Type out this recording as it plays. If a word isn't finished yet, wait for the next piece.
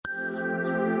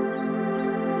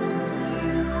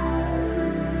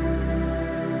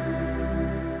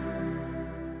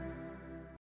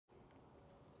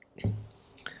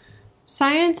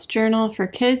Science Journal for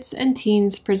Kids and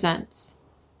Teens presents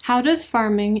How Does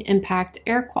Farming Impact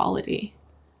Air Quality?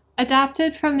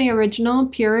 Adapted from the original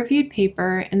peer-reviewed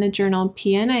paper in the journal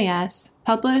PNAS,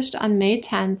 published on May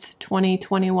 10,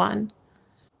 2021.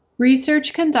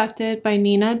 Research conducted by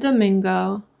Nina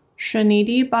Domingo,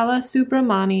 Srinidhi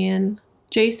Balasubramanian,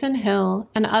 Jason Hill,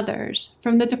 and others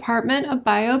from the Department of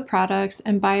Bioproducts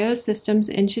and Biosystems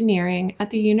Engineering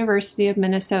at the University of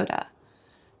Minnesota.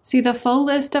 See the full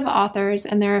list of authors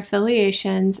and their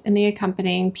affiliations in the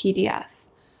accompanying PDF.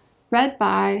 Read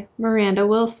by Miranda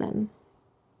Wilson.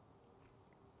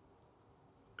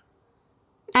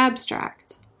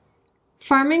 Abstract.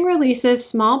 Farming releases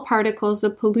small particles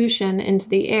of pollution into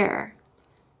the air.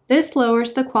 This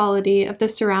lowers the quality of the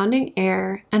surrounding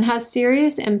air and has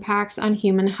serious impacts on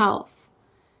human health.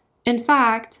 In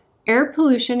fact, air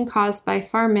pollution caused by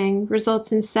farming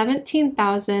results in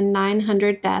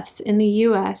 17,900 deaths in the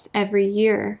U.S. every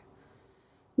year.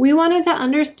 We wanted to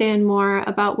understand more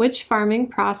about which farming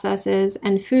processes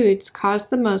and foods cause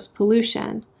the most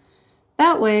pollution.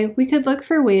 That way, we could look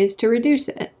for ways to reduce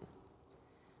it.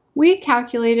 We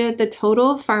calculated the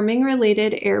total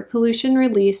farming-related air pollution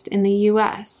released in the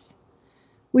U.S.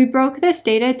 We broke this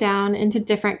data down into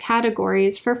different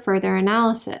categories for further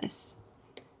analysis.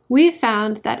 We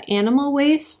found that animal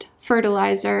waste,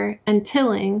 fertilizer, and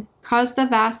tilling caused the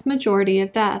vast majority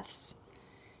of deaths.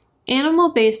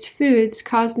 Animal-based foods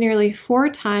caused nearly 4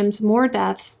 times more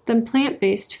deaths than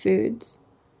plant-based foods.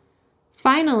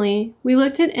 Finally, we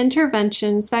looked at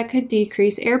interventions that could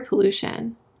decrease air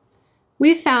pollution.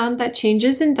 We found that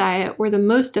changes in diet were the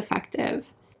most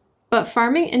effective, but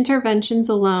farming interventions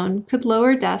alone could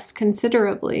lower deaths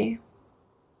considerably.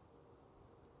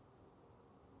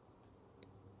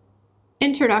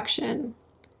 Introduction.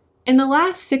 In the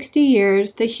last 60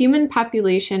 years, the human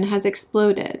population has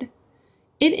exploded.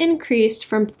 It increased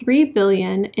from 3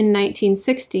 billion in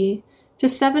 1960 to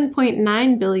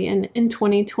 7.9 billion in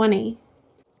 2020.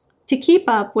 To keep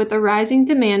up with the rising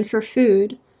demand for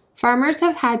food, farmers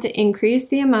have had to increase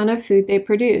the amount of food they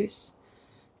produce.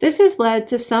 This has led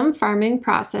to some farming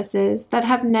processes that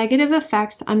have negative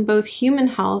effects on both human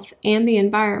health and the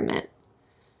environment.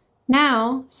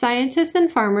 Now, scientists and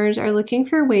farmers are looking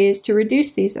for ways to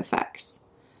reduce these effects,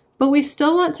 but we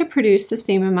still want to produce the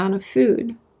same amount of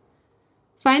food.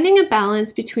 Finding a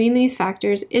balance between these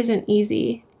factors isn't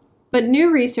easy, but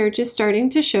new research is starting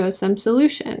to show some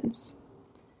solutions.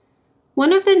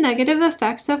 One of the negative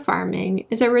effects of farming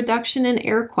is a reduction in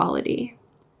air quality.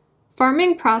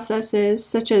 Farming processes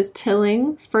such as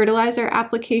tilling, fertilizer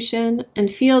application,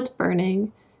 and field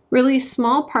burning release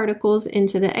small particles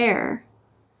into the air.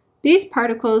 These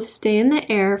particles stay in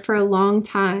the air for a long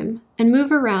time and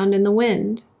move around in the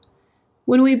wind.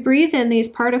 When we breathe in these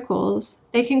particles,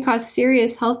 they can cause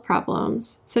serious health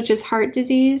problems such as heart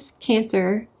disease,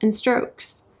 cancer, and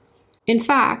strokes. In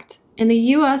fact, in the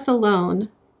U.S. alone,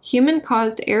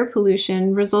 human-caused air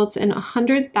pollution results in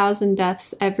 100,000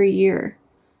 deaths every year.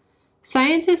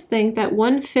 Scientists think that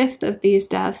 1/5 of these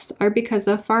deaths are because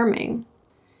of farming.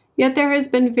 Yet there has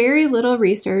been very little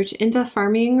research into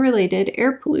farming-related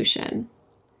air pollution.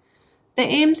 The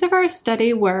aims of our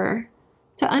study were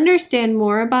to understand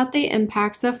more about the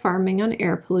impacts of farming on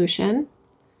air pollution,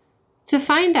 to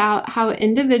find out how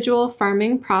individual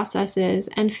farming processes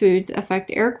and foods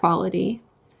affect air quality,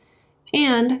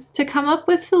 and to come up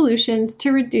with solutions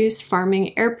to reduce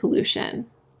farming air pollution.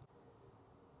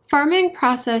 Farming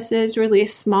processes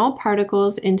release small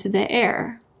particles into the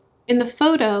air. In the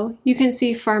photo, you can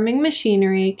see farming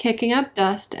machinery kicking up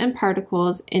dust and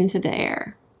particles into the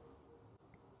air.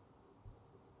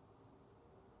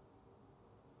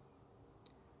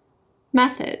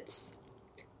 Methods.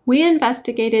 We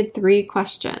investigated 3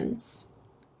 questions.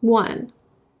 1.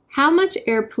 How much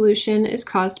air pollution is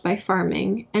caused by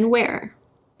farming and where?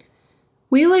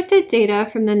 We looked at data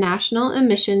from the National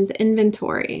Emissions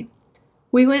Inventory.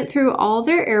 We went through all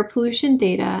their air pollution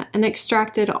data and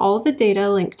extracted all the data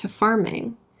linked to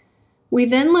farming. We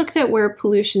then looked at where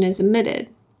pollution is emitted.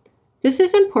 This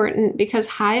is important because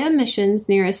high emissions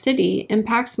near a city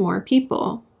impacts more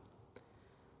people.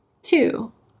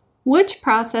 2. Which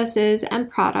processes and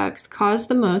products cause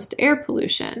the most air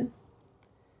pollution?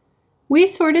 We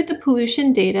sorted the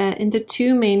pollution data into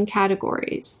 2 main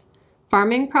categories: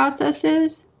 farming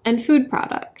processes and food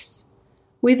products.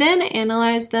 We then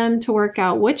analyzed them to work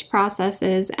out which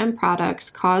processes and products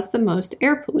cause the most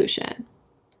air pollution.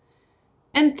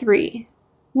 And 3.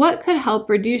 What could help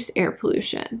reduce air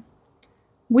pollution?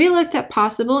 We looked at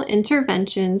possible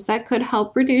interventions that could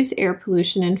help reduce air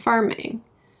pollution in farming.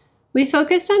 We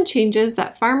focused on changes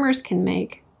that farmers can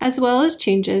make, as well as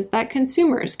changes that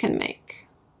consumers can make.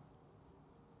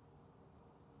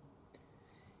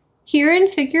 Here in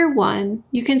Figure 1,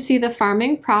 you can see the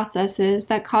farming processes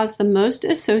that cause the most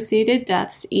associated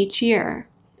deaths each year.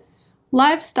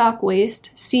 Livestock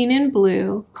waste, seen in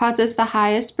blue, causes the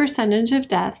highest percentage of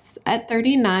deaths at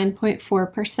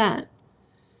 39.4%.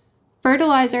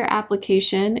 Fertilizer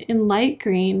application in light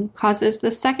green causes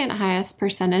the second highest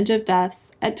percentage of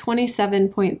deaths at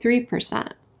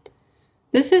 27.3%.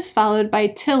 This is followed by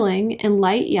tilling in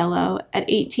light yellow at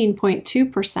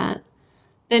 18.2%,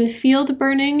 then field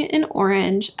burning in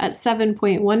orange at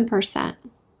 7.1%.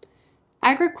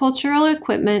 Agricultural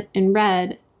equipment in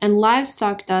red and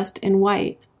livestock dust in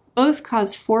white both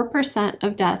cause 4%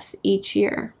 of deaths each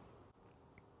year.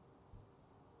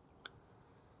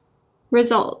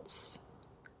 Results.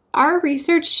 Our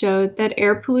research showed that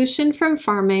air pollution from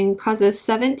farming causes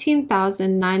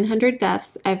 17,900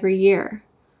 deaths every year.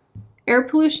 Air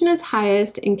pollution is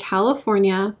highest in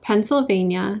California,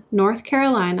 Pennsylvania, North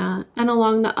Carolina, and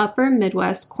along the upper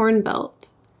Midwest Corn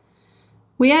Belt.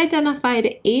 We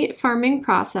identified 8 farming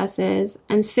processes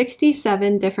and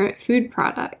 67 different food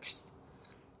products.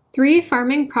 3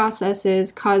 farming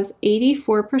processes caused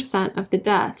 84% of the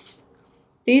deaths.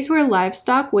 These were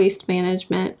livestock waste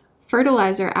management,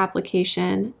 fertilizer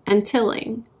application, and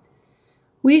tilling.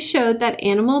 We showed that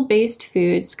animal-based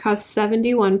foods caused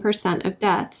 71% of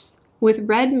deaths, with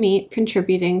red meat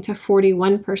contributing to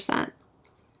 41%.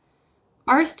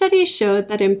 Our study showed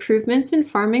that improvements in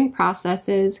farming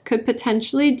processes could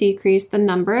potentially decrease the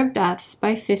number of deaths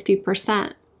by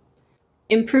 50%.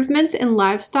 Improvements in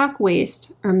livestock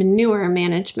waste, or manure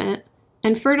management,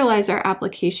 and fertilizer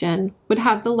application would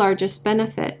have the largest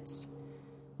benefits.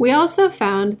 We also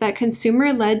found that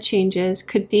consumer-led changes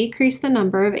could decrease the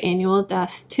number of annual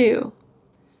deaths too.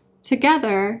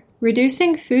 Together,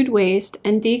 reducing food waste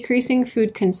and decreasing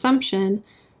food consumption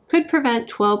could prevent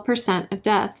 12% of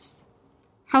deaths.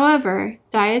 However,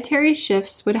 dietary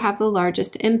shifts would have the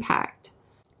largest impact.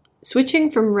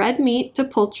 Switching from red meat to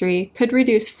poultry could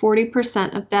reduce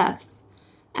 40% of deaths,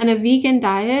 and a vegan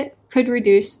diet could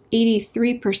reduce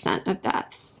 83% of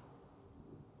deaths.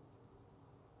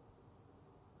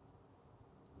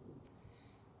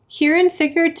 Here in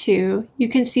Figure 2, you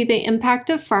can see the impact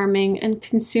of farming and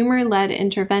consumer-led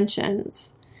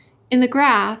interventions. In the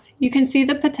graph, you can see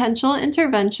the potential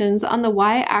interventions on the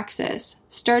y-axis,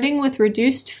 starting with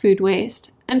reduced food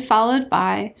waste and followed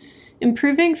by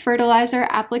improving fertilizer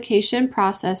application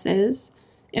processes,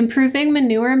 improving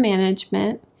manure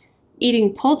management,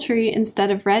 eating poultry instead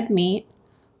of red meat,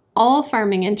 all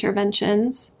farming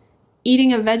interventions,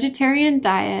 eating a vegetarian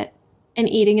diet, and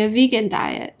eating a vegan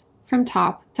diet, from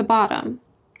top to bottom.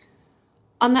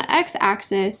 On the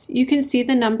x-axis, you can see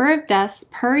the number of deaths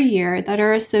per year that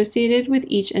are associated with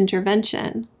each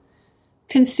intervention.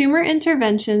 Consumer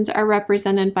interventions are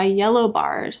represented by yellow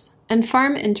bars, and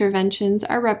farm interventions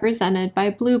are represented by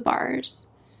blue bars.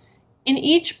 In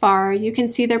each bar, you can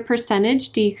see the percentage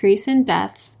decrease in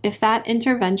deaths if that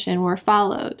intervention were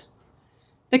followed.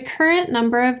 The current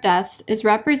number of deaths is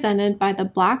represented by the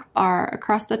black bar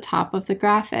across the top of the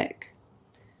graphic.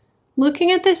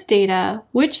 Looking at this data,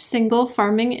 which single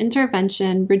farming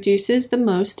intervention reduces the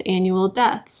most annual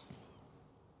deaths?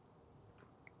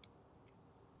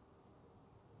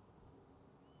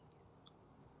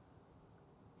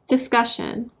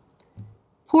 Discussion.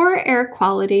 Poor air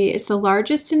quality is the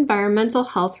largest environmental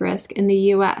health risk in the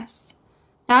U.S.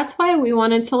 That's why we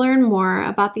wanted to learn more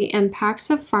about the impacts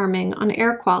of farming on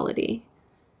air quality.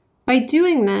 By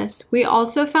doing this, we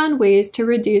also found ways to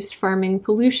reduce farming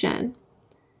pollution.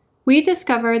 We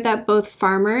discovered that both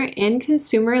farmer and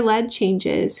consumer-led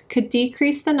changes could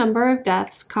decrease the number of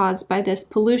deaths caused by this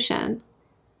pollution.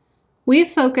 We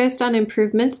focused on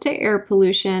improvements to air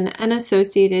pollution and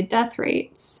associated death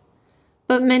rates.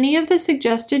 But many of the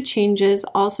suggested changes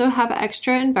also have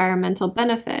extra environmental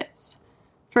benefits.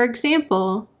 For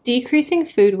example, decreasing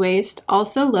food waste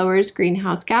also lowers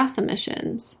greenhouse gas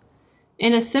emissions.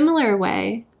 In a similar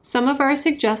way, some of our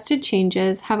suggested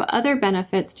changes have other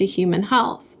benefits to human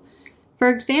health. For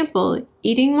example,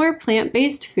 eating more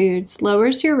plant-based foods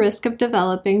lowers your risk of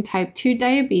developing type 2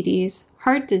 diabetes,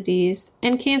 heart disease,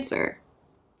 and cancer.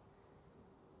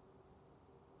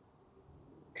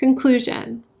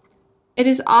 Conclusion. It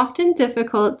is often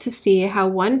difficult to see how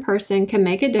one person can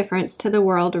make a difference to the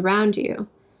world around you,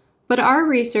 but our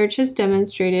research has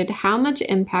demonstrated how much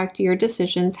impact your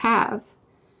decisions have.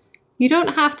 You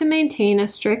don't have to maintain a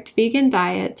strict vegan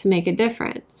diet to make a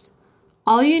difference.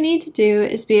 All you need to do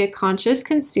is be a conscious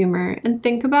consumer and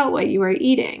think about what you are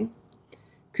eating.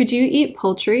 Could you eat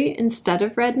poultry instead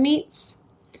of red meats?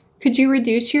 Could you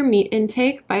reduce your meat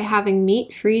intake by having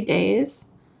meat-free days?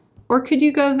 Or could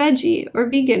you go veggie or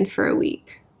vegan for a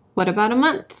week? What about a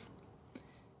month?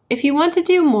 If you want to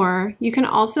do more, you can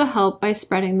also help by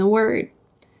spreading the word.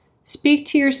 Speak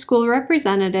to your school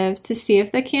representatives to see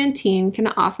if the canteen can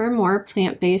offer more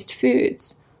plant-based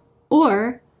foods,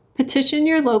 or petition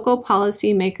your local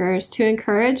policymakers to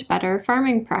encourage better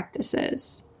farming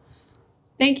practices.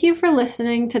 Thank you for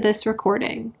listening to this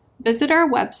recording. Visit our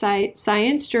website,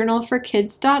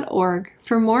 sciencejournalforkids.org,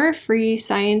 for more free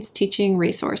science teaching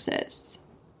resources.